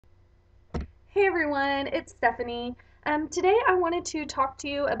Hey everyone, it's Stephanie. Today I wanted to talk to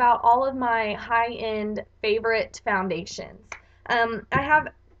you about all of my high-end favorite foundations. I have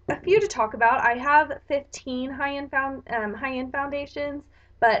a few to talk about. I have 15 high-end foundations,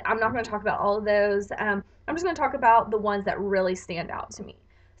 but I'm not going to talk about all of those. I'm just going to talk about the ones that really stand out to me.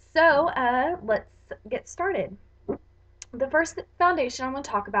 So let's get started. The first foundation I'm going to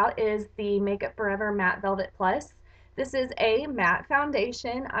talk about is the Makeup Forever Matte Velvet Plus. This is a matte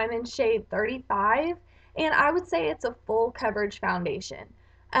foundation. I'm in shade 35, and I would say it's a full coverage foundation.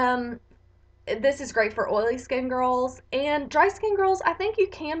 Um, this is great for oily skin girls and dry skin girls. I think you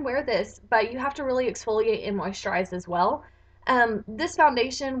can wear this, but you have to really exfoliate and moisturize as well. This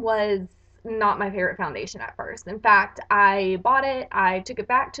foundation was not my favorite foundation at first. In fact, I bought it, I took it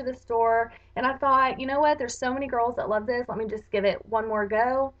back to the store, and I thought, you know what, there's so many girls that love this, let me just give it one more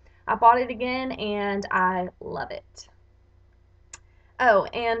go. I bought it again, and I love it. Oh,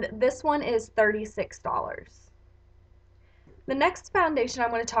 and this one is $36. The next foundation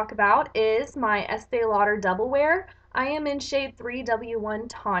I'm going to talk about is my Estee Lauder Double Wear. I am in shade 3W1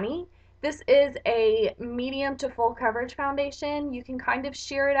 Tawny. This is a medium to full coverage foundation. You can kind of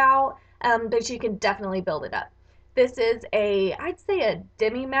sheer it out, but you can definitely build it up. This is I'd say a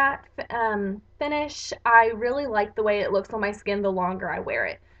demi-matte finish. I really like the way it looks on my skin the longer I wear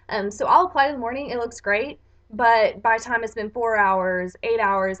it. So I'll apply it in the morning, it looks great, but by the time it's been 4 hours, 8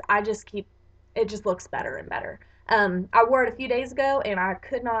 hours, it just looks better and better. I wore it a few days ago and I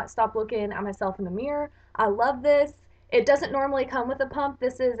could not stop looking at myself in the mirror. I love this. It doesn't normally come with a pump.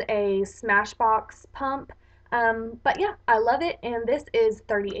 This is a Smashbox pump. But yeah, I love it, and this is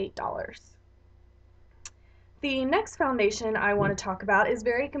 $38. The next foundation I want to talk about is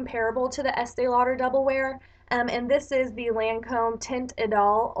very comparable to the Estee Lauder Double Wear, and this is the Lancome Tint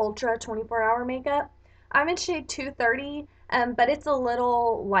Idole Ultra 24-Hour Makeup. I'm in shade 230, but it's a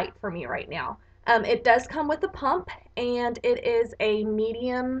little light for me right now. It does come with a pump, and it is a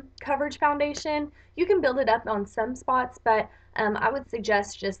medium coverage foundation. You can build it up on some spots, but I would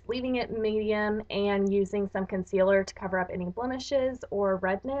suggest just leaving it medium and using some concealer to cover up any blemishes or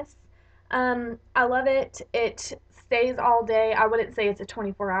redness. I love it. It stays all day. I wouldn't say it's a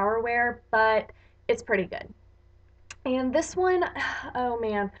 24-hour wear, but it's pretty good. And this one, oh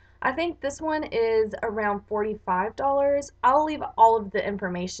man, I think this one is around $45. I'll leave all of the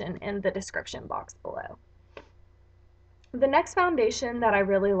information in the description box below. The next foundation that I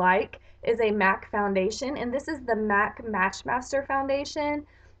really like is a MAC foundation, and this is the MAC Matchmaster foundation.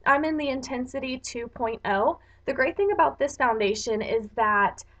 I'm in the Intensity 2.0. The great thing about this foundation is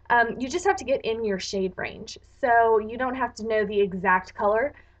that you just have to get in your shade range, so you don't have to know the exact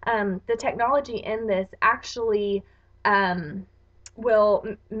color. The technology in this actually will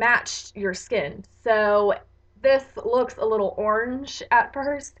match your skin. So this looks a little orange at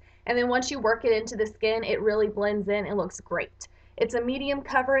first, and then once you work it into the skin, it really blends in and looks great. It's a medium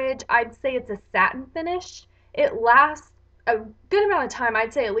coverage. I'd say it's a satin finish. It lasts a good amount of time.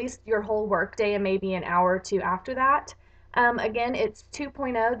 I'd say at least your whole work day and maybe an hour or two after that. Again, it's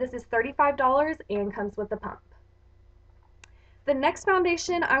 2.0. This is $35 and comes with a pump. The next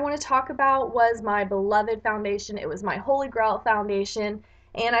foundation I want to talk about was my beloved foundation. It was my Holy Grail foundation,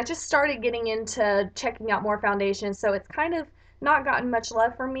 and I just started getting into checking out more foundations, so it's kind of not gotten much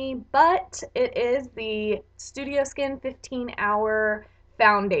love from me, but it is the Studio Skin 15-Hour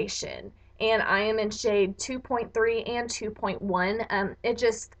Foundation, and I am in shade 2.3 and 2.1. It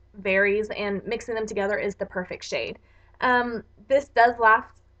just varies, and mixing them together is the perfect shade. This does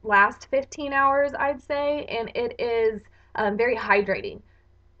last 15 hours, I'd say, and it is very hydrating.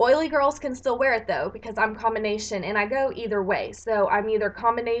 Oily girls can still wear it though because I'm combination and I go either way. So I'm either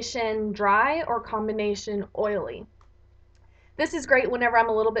combination dry or combination oily. This is great whenever I'm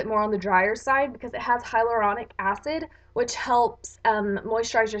a little bit more on the drier side because it has hyaluronic acid, which helps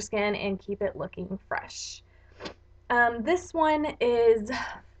moisturize your skin and keep it looking fresh. This one is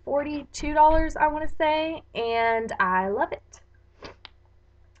 $42, I want to say, and I love it.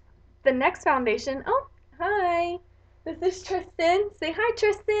 The next foundation, oh, hi. This is Tristan. Say hi,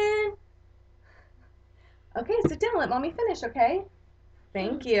 Tristan. Okay, sit down. Let mommy finish, okay?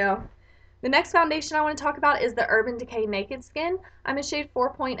 Thank you. The next foundation I want to talk about is the Urban Decay Naked Skin. I'm in shade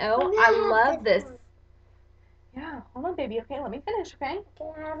 4.0. I love this. Yeah, hold on, baby. Okay, let me finish, okay?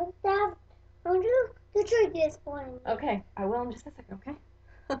 Can I have that? Don't you try this one? Okay, I will in just a second,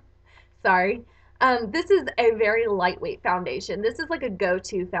 okay? Sorry. This is a very lightweight foundation. This is like a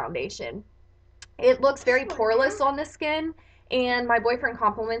go-to foundation. It looks very poreless on the skin, and my boyfriend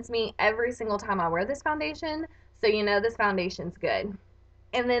compliments me every single time I wear this foundation, so you know this foundation's good.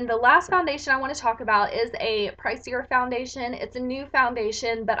 And then the last foundation I want to talk about is a pricier foundation. It's a new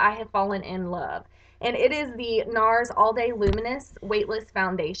foundation, but I have fallen in love. And it is the Nars All Day Luminous Weightless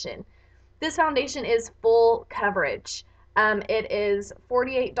Foundation. This foundation is full coverage. It is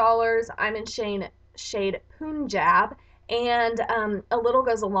 $48. I'm in shade Punjab, and a little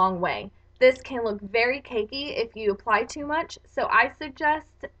goes a long way. This can look very cakey if you apply too much, so I suggest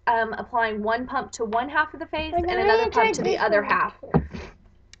applying one pump to one half of the face and another pump to the other half.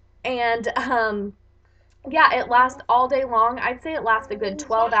 And yeah, it lasts all day long. I'd say it lasts a good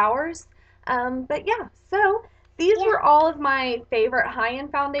 12 hours. But yeah, so these were all of my favorite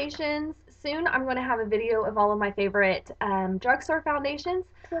high-end foundations. Soon I'm going to have a video of all of my favorite drugstore foundations.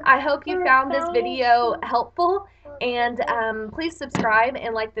 I hope you found this video helpful, and please subscribe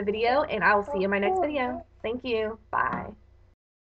and like the video, and I will see you in my next video. Thank you. Bye.